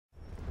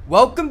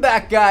Welcome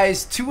back,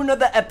 guys, to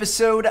another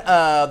episode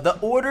of The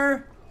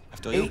Order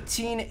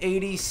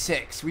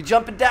 1886. We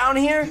jumping down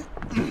here?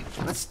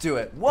 Let's do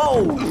it.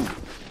 Whoa!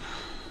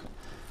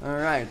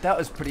 Alright, that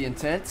was pretty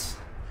intense.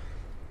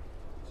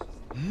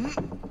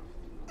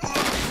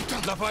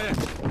 Lafayette!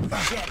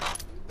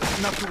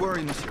 Not to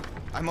worry, monsieur.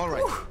 I'm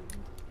alright.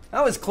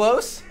 That was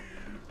close.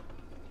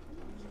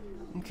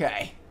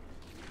 Okay.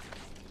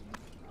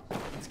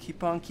 Let's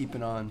keep on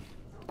keeping on.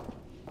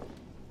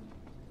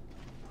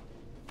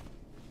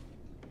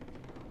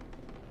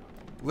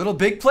 Little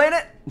Big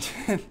Planet?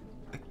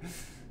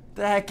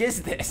 The heck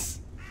is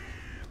this?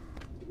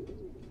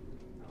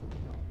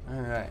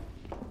 Alright.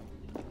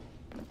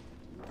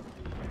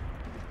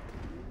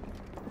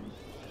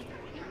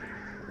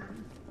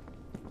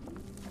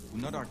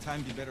 Would not our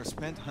time be better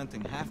spent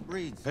hunting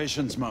half-breeds?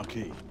 Patience,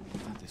 Marquis.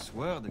 Not this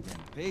word again.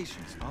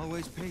 Patience.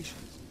 Always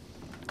patience.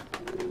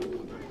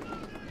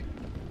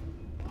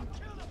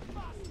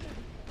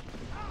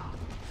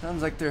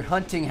 Sounds like they're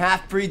hunting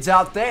half-breeds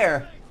out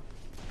there.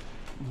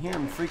 I can hear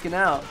them freaking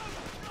out.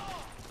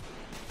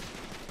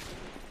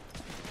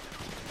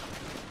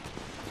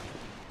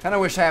 Kinda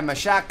wish I had my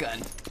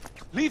shotgun.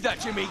 Leave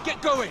that, Jimmy.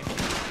 Get going.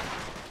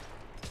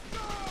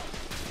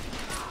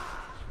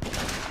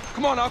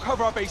 Come on, I'll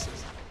cover our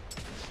bases.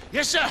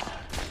 Yes, sir.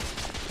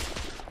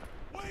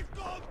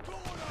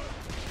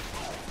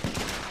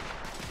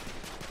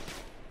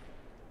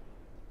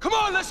 Come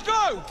on, let's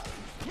go.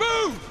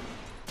 Move.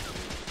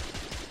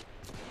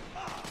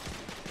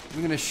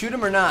 We gonna shoot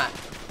him or not?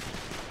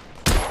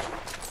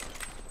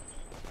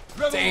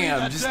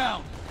 Damn, just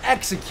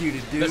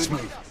executed, dude. Let's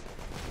move.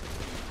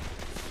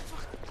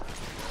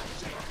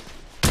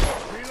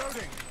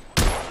 Reloading.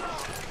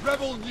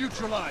 Rebel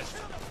neutralized.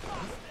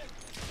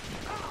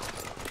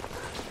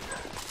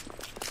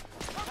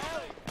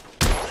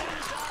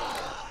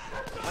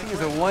 I think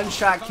it's a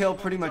one-shot kill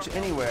pretty much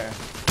anywhere.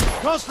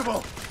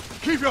 Constable,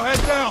 keep your head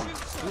down.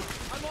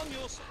 I'm on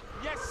your side.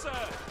 Yes, sir.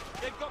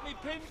 They've got me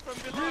pinned from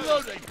below.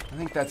 Reloading. I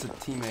think that's a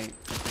teammate.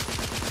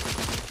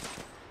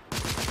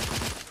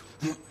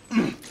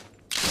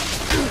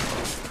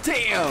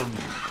 Damn!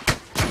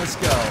 Let's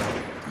go.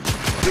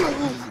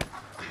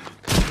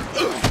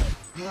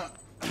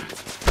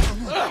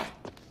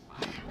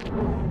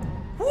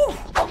 Woo.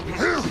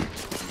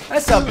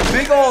 That's a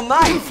big old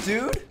knife,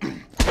 dude.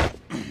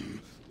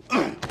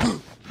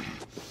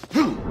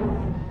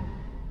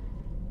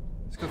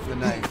 Let's go for the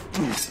knife.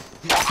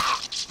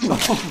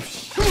 Oh,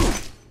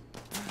 shoot.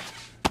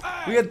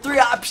 We had 3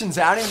 options.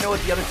 I don't even know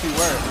what the other 2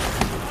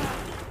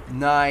 were.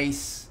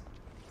 Nice.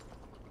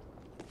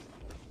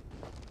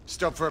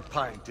 Stop for a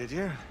pint, did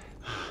you?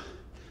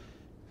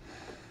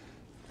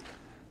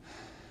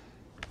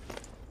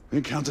 We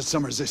encountered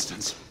some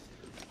resistance.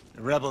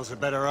 The rebels are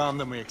better armed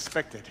than we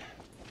expected.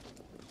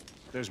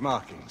 Those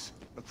markings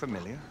look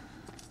familiar.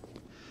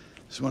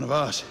 It's one of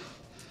ours.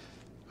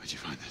 Where'd you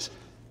find this?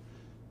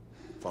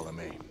 Follow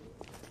me.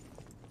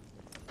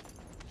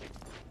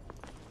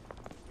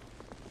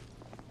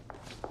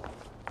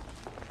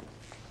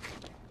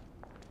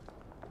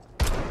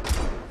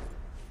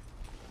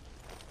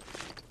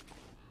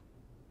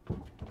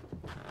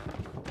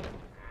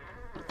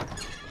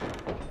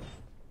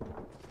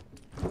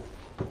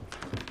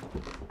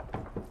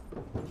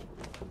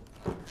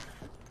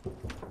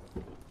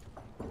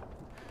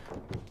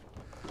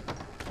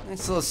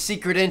 Nice little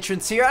secret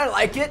entrance here. I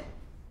like it.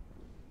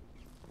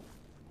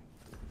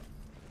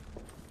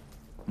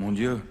 Mon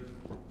Dieu.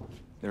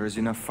 There is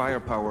enough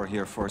firepower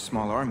here for a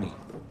small army.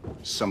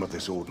 Some of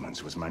this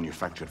ordnance was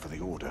manufactured for the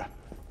Order.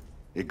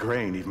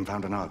 Igraine even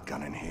found an arc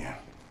gun in here.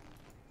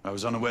 I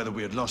was unaware that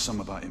we had lost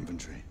some of our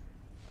inventory.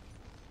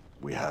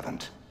 We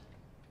haven't.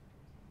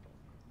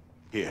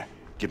 Here,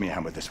 give me a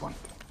hand with this one.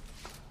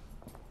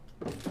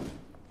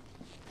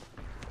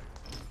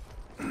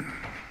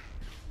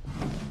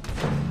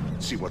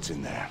 See what's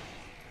in there.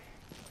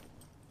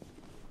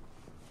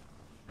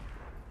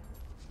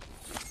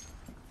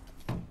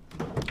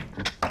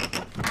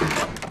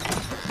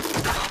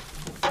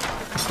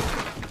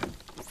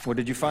 What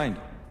did you find?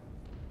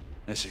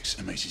 Essex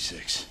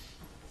M86.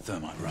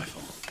 Thermite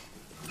rifle.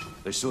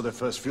 They saw their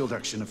first field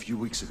action a few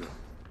weeks ago.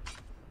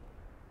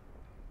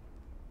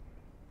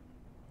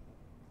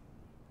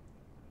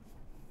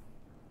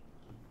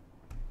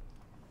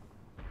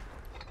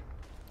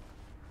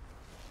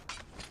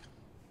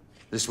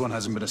 This one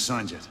hasn't been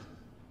assigned yet.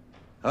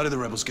 How did the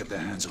rebels get their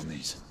hands on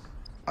these?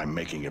 I'm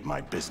making it my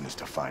business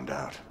to find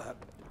out.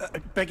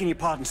 Begging your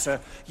pardon, sir.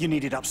 You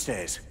need it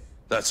upstairs.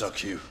 That's our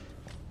cue.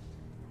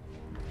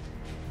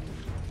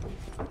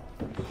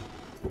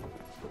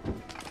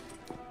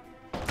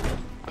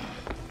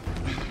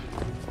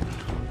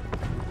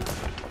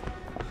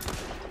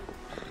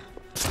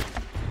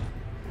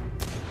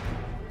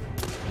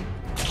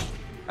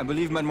 I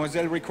believe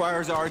Mademoiselle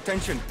requires our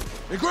attention.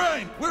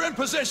 Igraine, we're in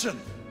position!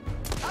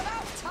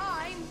 About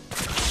time.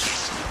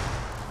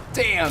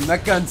 Damn,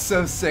 that gun's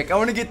so sick. I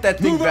want to get that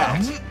thing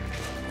back.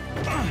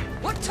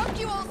 What took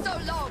you all so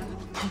long?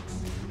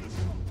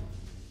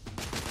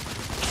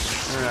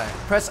 Alright.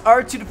 Press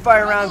R2 to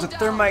fire rounds with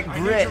thermite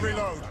grit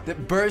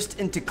that burst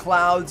into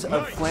clouds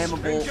of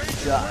flammable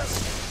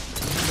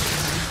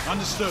dust.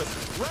 Understood.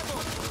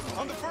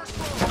 On the first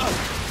floor.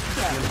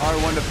 And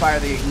R1 to fire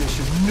the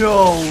ignition.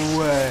 No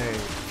way.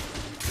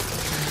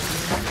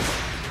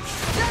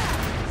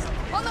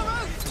 On the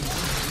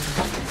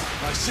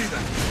roof! I see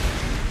them.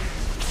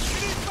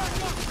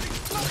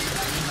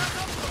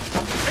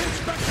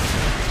 Inspector,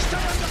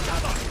 stay under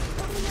cover.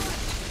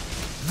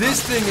 This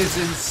thing is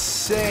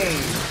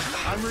insane.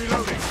 I'm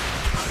reloading.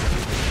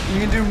 You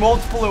can do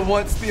multiple at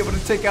once to be able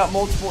to take out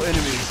multiple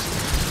enemies.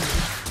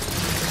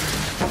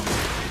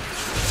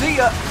 See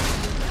ya.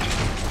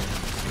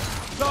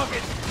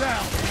 Target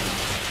down.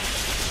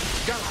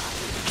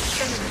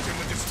 Enemies in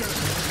the distance.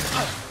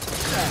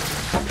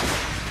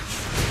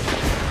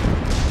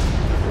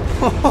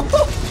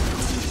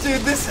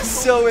 Dude, this is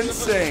so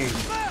insane.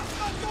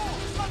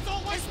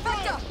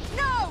 Inspector,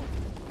 no!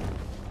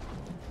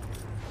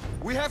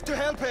 We have to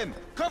help him.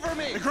 Cover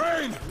me. The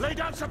grain. Lay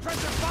down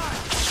suppressive fire.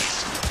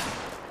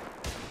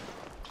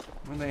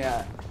 Where they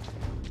at?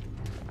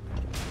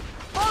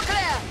 All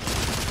clear!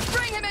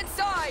 Bring him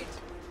inside!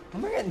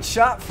 Where am I getting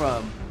shot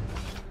from?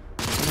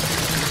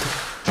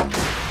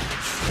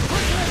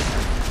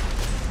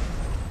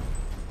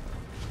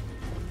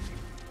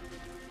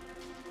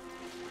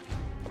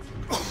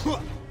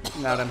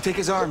 Now them. Take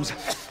his arms.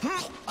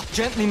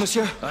 Gently,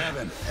 monsieur. I have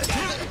him.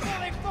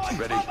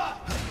 Ready.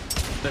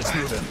 Let's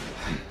move him.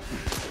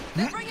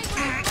 They're bringing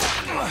him.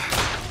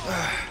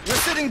 We're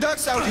sitting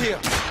ducks out here.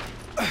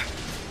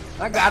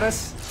 I got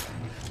us.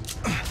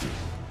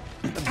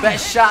 The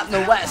best shot in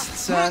the West,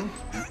 son.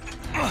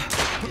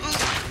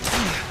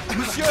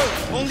 Monsieur,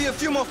 only a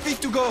few more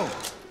feet to go.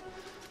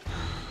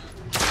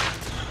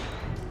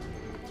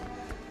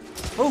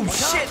 Oh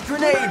shit,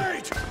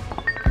 grenade!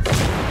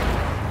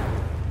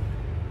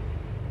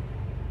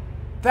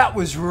 That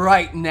was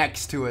right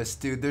next to us,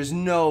 dude. There's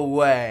no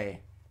way.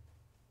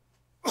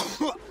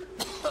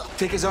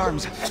 Take his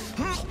arms.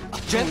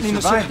 Gently,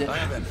 Survived monsieur. I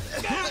have him.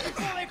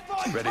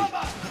 Ready.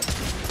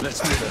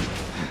 Let's move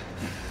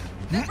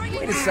him.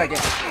 Wait a second.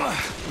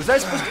 Was I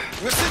supposed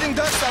to... We're sitting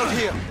ducks out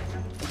here.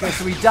 Okay,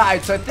 so he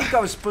died, so I think I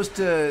was supposed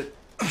to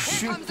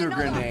shoot the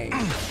grenade.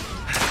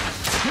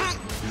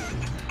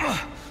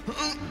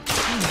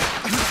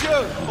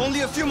 Monsieur,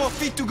 only a few more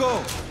feet to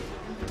go.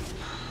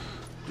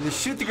 Either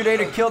shoot the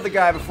grenade or kill the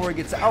guy before he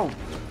gets... Oh,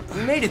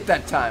 we made it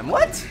that time.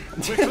 What?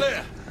 We're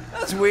clear.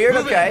 That's weird,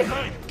 Move it. okay.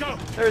 Hey, go.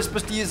 They were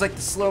supposed to use like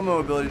the slow-mo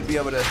ability to be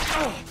able to...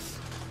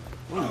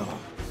 Ooh,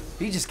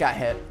 he just got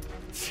hit.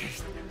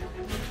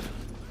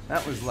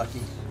 That was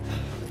lucky.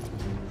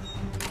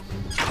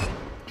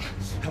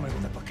 Come in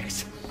with the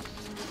bookcase.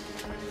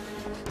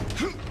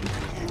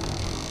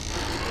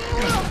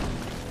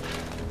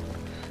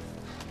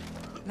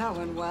 That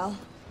went well.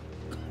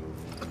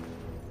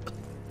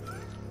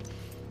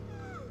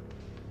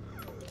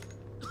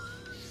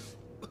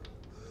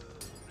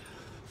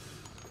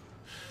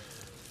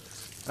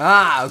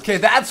 Ah, okay,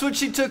 that's what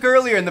she took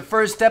earlier in the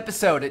first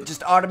episode. It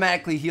just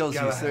automatically heals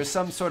you. So there's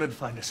some sort of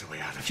Find us a way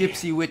out of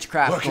gypsy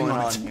witchcraft Working going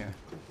on on it. here.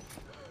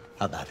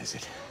 How bad is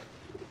it?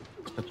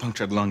 A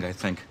punctured lung, I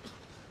think.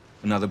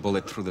 Another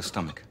bullet through the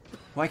stomach.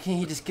 Why can't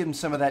he just give him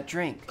some of that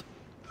drink?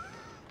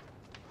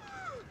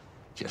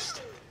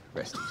 Just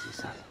rest easy,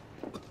 son.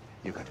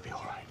 You're going to be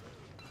all right.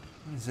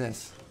 What is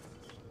this?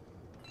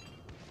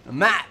 A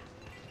map!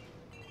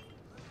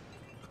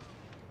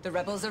 The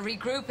rebels are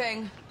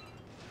regrouping.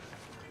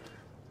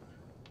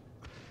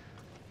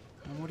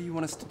 What do you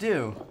want us to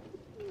do?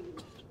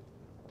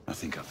 I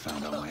think I've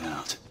found our way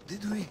out.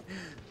 Did we?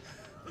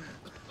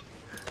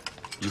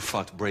 You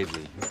fought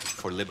bravely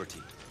for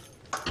liberty.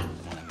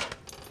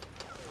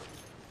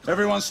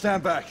 Everyone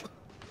stand back.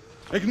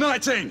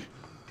 Igniting!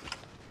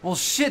 Well,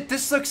 shit,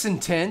 this looks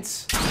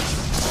intense.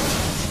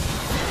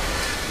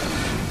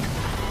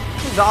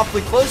 He's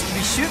awfully close to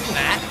be shooting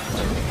at.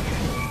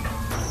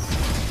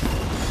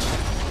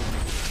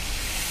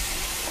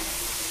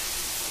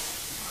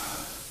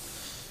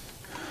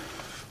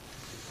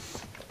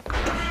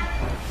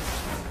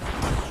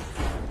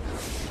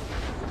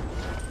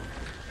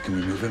 Can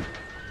we move him?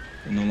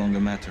 It no longer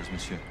matters,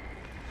 monsieur.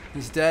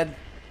 He's dead.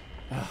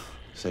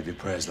 Save your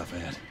prayers,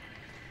 Lafayette.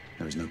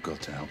 There is no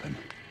God to help him.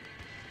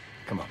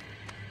 Come on.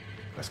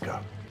 Let's go.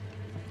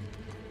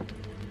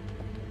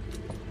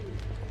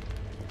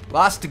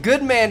 Lost a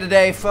good man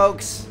today,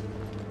 folks.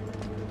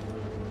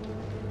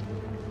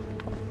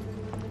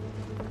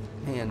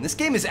 Man, this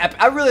game is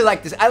epic. I really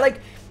like this.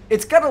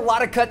 It's got a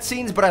lot of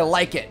cutscenes, but I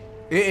like it.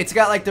 It's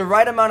got like the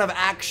right amount of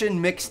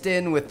action mixed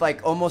in with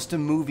like almost a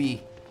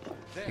movie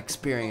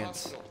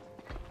experience.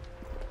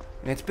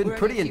 And it's been We're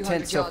pretty only a few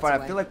intense so hundred far. I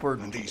yards feel like we're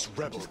And these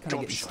rebel just kinda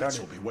getting gobshites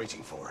started. will be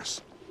waiting for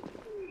us.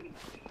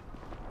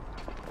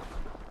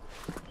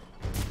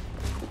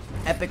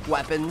 epic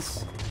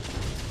weapons.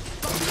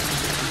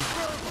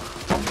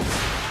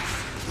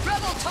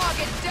 Rebel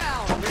target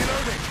down!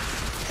 Reloading!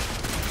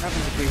 What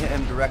happens if we hit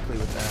him directly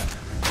with that?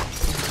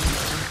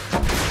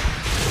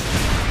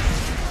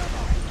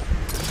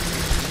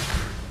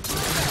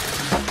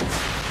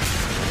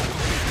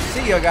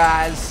 See ya,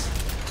 guys.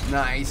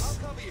 Nice.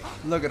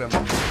 Look at him.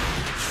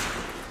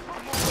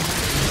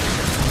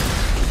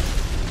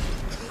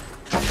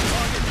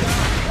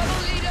 Rebel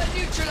leader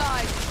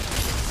neutralized.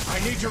 I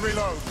need to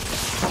reload.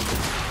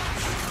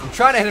 I'm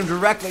trying to hit him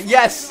directly.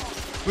 Yes!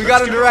 We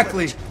got him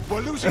directly. We're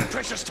losing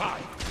precious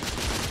time.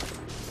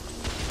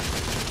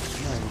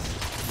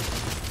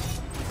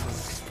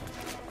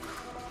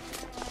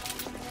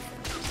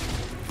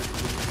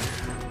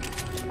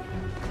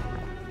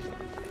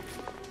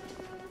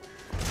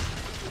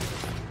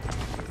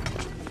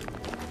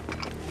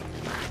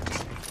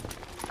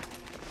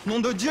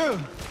 Nom de Dieu!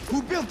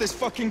 Who built this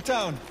fucking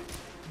town?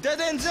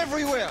 Dead ends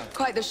everywhere!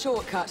 Quite the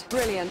shortcut.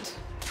 Brilliant.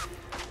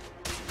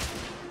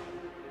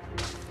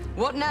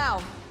 What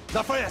now?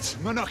 Lafayette,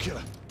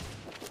 monocular.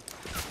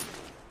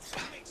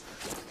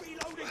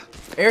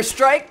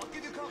 Airstrike?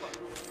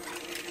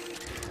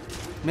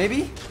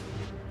 Maybe?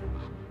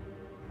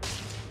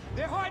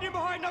 They're hiding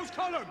behind those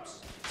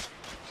columns.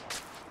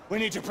 We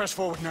need to press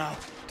forward now.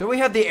 Don't we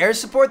have the air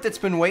support that's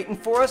been waiting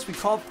for us? We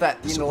called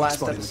that in the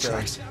last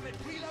episode.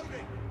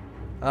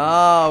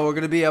 Oh, we're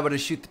gonna be able to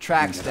shoot the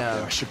tracks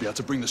down. I should be able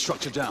to bring the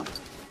structure down.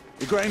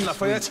 Igraine,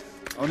 Lafayette,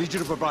 I'll need you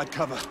to provide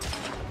cover.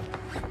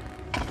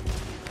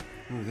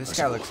 Ooh, this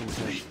guy looks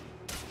intense.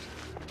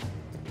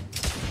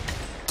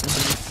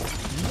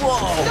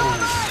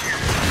 Whoa!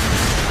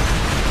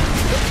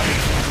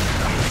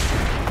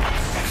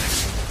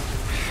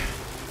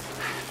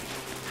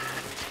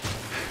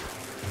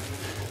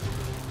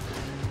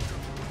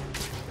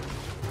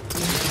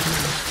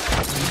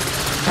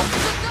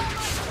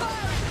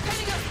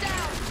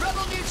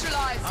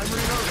 I'm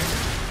reloading.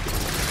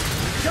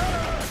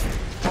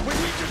 We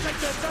need to take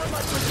the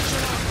thermite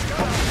position out.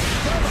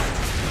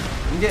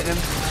 I'm getting him.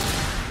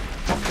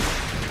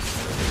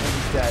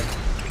 He's dead.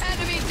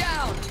 Enemy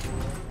down.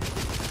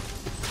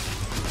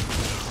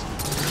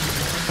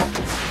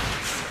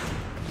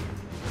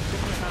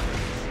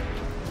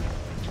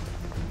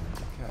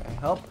 Okay,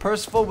 help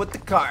Percival with the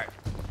cart.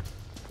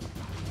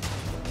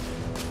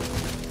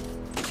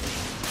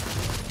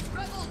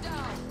 Rebel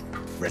down.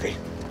 Ready.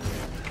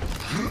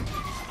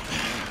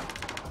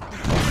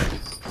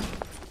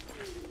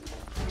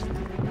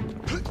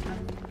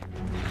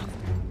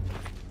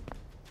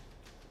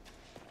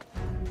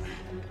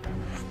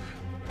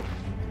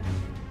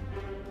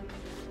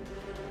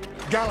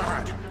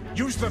 Galahad,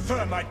 use the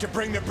thermite to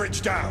bring the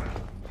bridge down.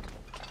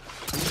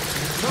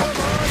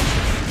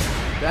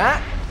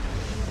 That?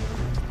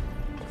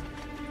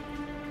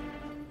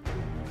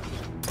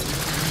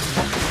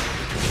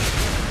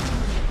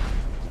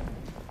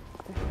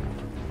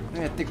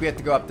 I think we have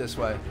to go up this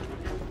way.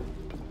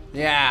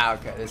 Yeah,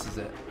 okay, this is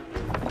it.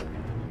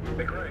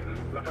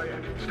 Igraine,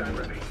 Lafayette, stand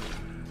ready.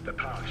 The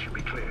path should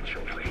be cleared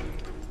shortly.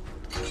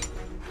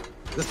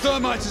 The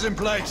thermite is in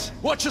place.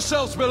 Watch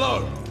yourselves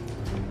below.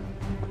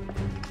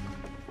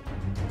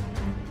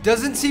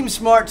 Doesn't seem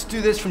smart to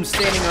do this from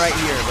standing right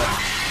here, but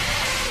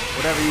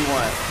whatever you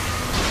want.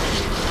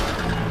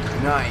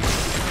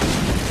 Nice.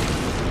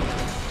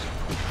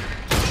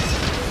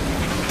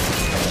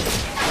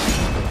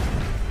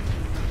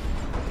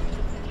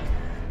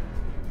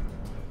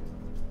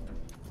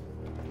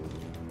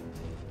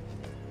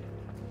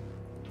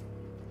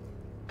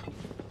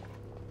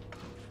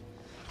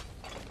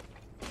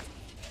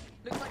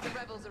 Looks like the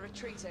rebels are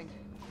retreating.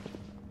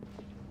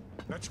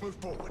 Let's move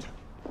forward.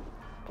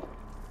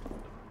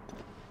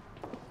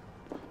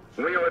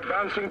 We are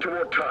advancing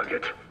toward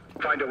target.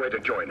 Find a way to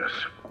join us.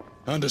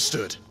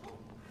 Understood.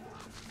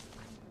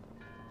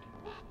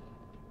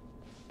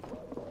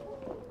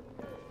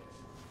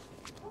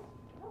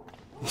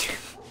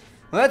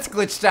 Well, that's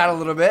glitched out a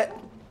little bit.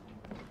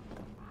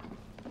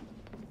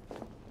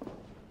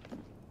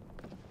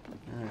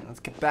 Alright, let's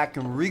get back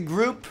and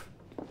regroup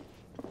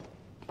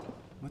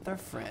with our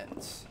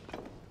friends.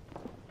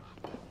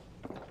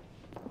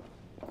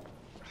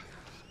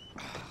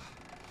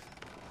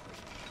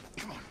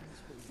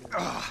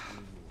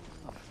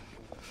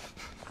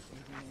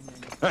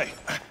 Hey,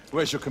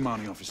 where's your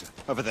commanding officer?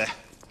 Over there.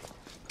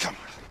 Come.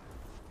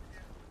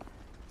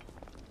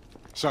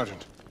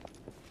 Sergeant,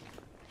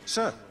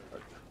 Sir,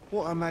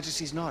 what Her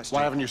Majesty's Knights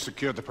why do? haven't you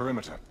secured the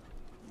perimeter?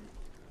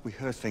 We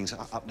heard things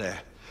up there.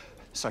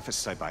 Safer to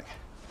stay back.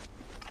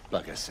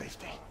 Bugger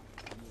safety.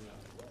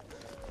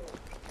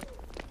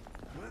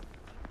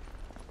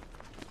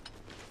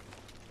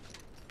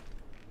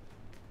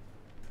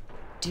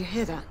 Do you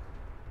hear that?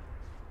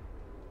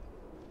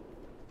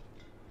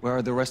 Where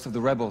are the rest of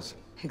the rebels?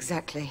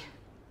 Exactly.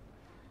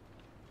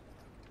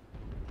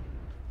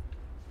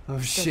 Oh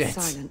Dead shit.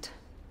 silent.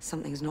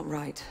 Something's not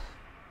right.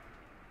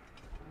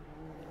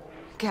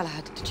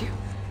 Galahad, did you?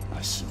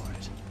 I saw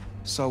it.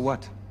 So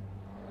what?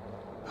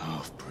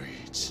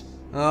 Half-breeds.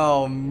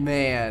 Oh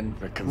man.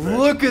 They're converging.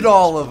 Look at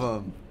all of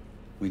them.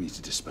 We need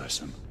to disperse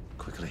them.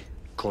 Quickly.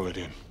 Call it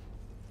in.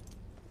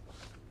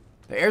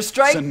 The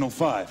airstrike? Sentinel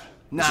 5. This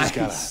Nice. is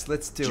Galahad.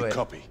 Let's do you it.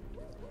 Copy.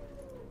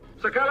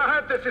 Sir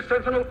Galahad, this is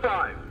Sentinel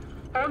 5.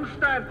 On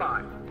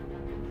standby.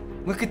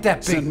 Look at that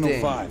big Sentinel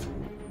thing. 5.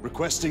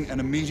 Requesting an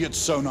immediate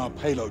sonar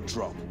payload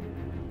drop.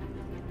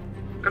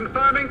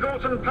 Confirming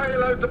Gorton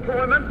payload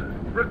deployment.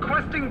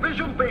 Requesting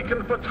visual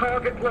beacon for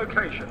target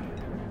location.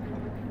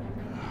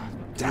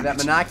 See that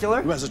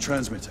binocular? Who has a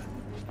transmitter?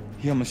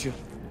 Here, monsieur.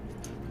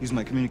 Use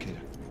my communicator.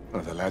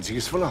 Well, the lad's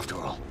useful after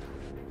all.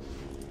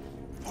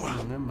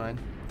 Oh, never mind.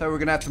 Thought we were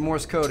gonna have to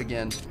Morse code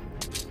again.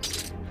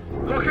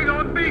 Locking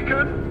on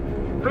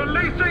beacon.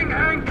 Releasing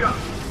anchor.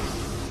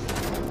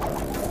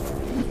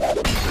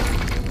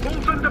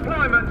 Gorton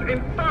deployment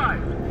in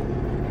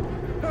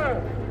 5,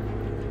 4,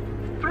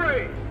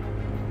 3,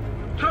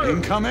 2,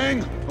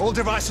 Incoming! All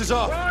devices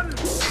off!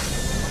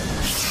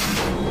 1.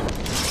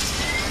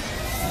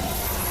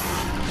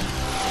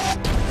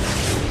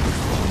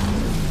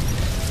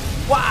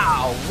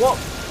 Wow! What?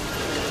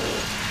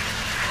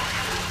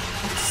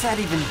 What does that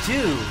even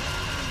do?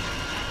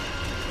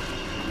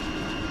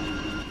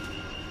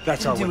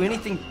 That's Didn't our do window.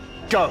 anything.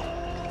 Go!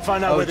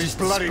 Find out Oh, where these just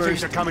bloody things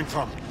dispersed are them. coming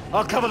from.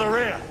 I'll cover the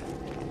rear.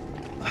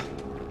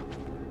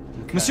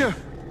 Monsieur,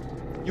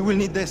 you will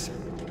need this.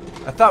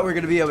 I thought we were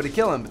gonna be able to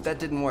kill him, but that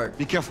didn't work.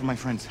 Be careful, my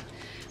friends.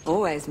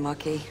 Always,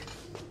 Mucky.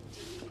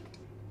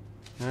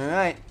 All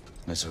right,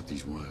 Let's hope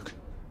these work.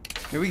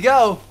 here we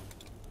go.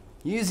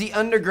 Use the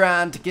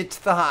underground to get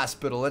to the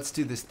hospital. Let's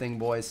do this thing,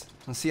 boys.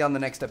 I'll see you on the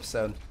next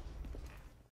episode.